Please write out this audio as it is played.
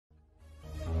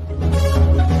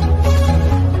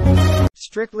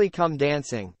Strictly Come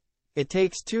Dancing. It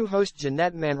Takes Two host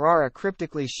Janette Manrara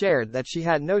cryptically shared that she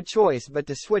had no choice but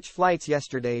to switch flights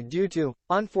yesterday due to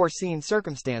unforeseen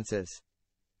circumstances.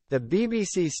 The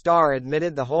BBC star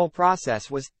admitted the whole process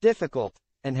was difficult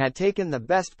and had taken the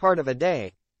best part of a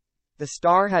day. The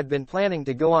star had been planning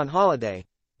to go on holiday,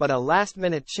 but a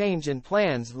last-minute change in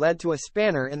plans led to a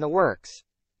spanner in the works.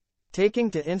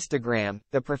 Taking to Instagram,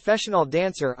 the professional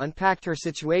dancer unpacked her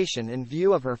situation in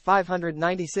view of her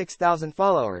 596,000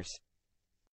 followers.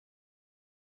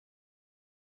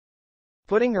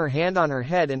 Putting her hand on her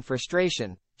head in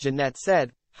frustration, Janette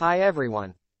said, "Hi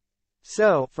everyone.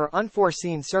 So, for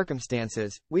unforeseen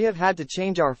circumstances, we have had to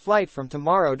change our flight from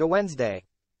tomorrow to Wednesday."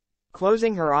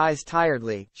 Closing her eyes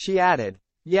tiredly, she added,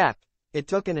 "Yep, it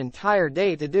took an entire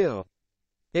day to do.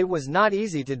 It was not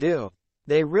easy to do.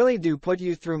 They really do put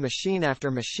you through machine after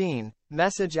machine,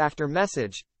 message after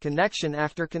message, connection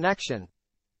after connection.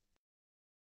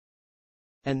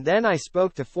 And then I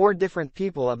spoke to 4 different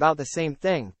people about the same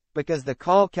thing, because the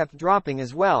call kept dropping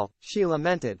as well," she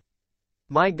lamented.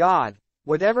 "My God,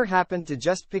 whatever happened to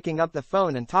just picking up the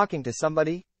phone and talking to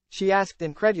somebody?" she asked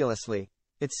incredulously.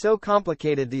 "It's so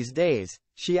complicated these days,"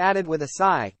 she added with a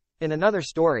sigh. In another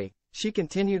story, she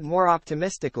continued more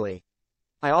optimistically.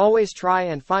 "I always try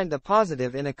and find the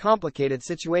positive in a complicated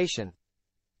situation.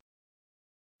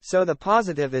 So the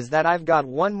positive is that I've got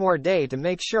one more day to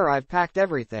make sure I've packed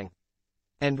everything.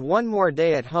 And one more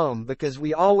day at home because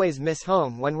we always miss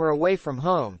home when we're away from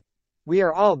home. We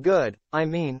are all good, I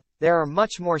mean, there are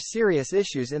much more serious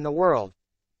issues in the world.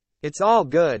 It's all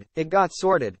good, it got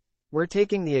sorted. We're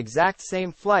taking the exact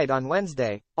same flight on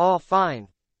Wednesday, all fine.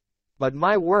 But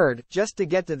my word, just to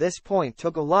get to this point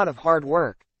took a lot of hard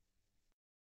work.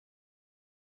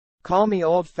 Call me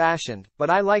old-fashioned,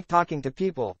 but I like talking to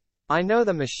people. I know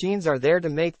the machines are there to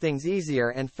make things easier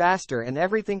and faster and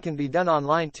everything can be done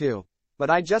online too. But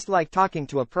I just like talking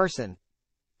to a person.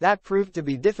 That proved to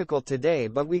be difficult today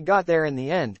but we got there in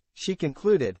the end," she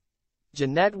concluded.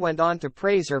 Janette went on to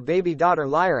praise her baby daughter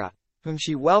Lyra, whom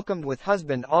she welcomed with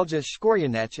husband Aljaž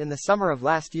Škorjanec in the summer of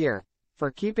last year, for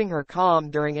keeping her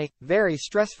calm during a very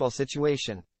stressful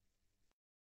situation.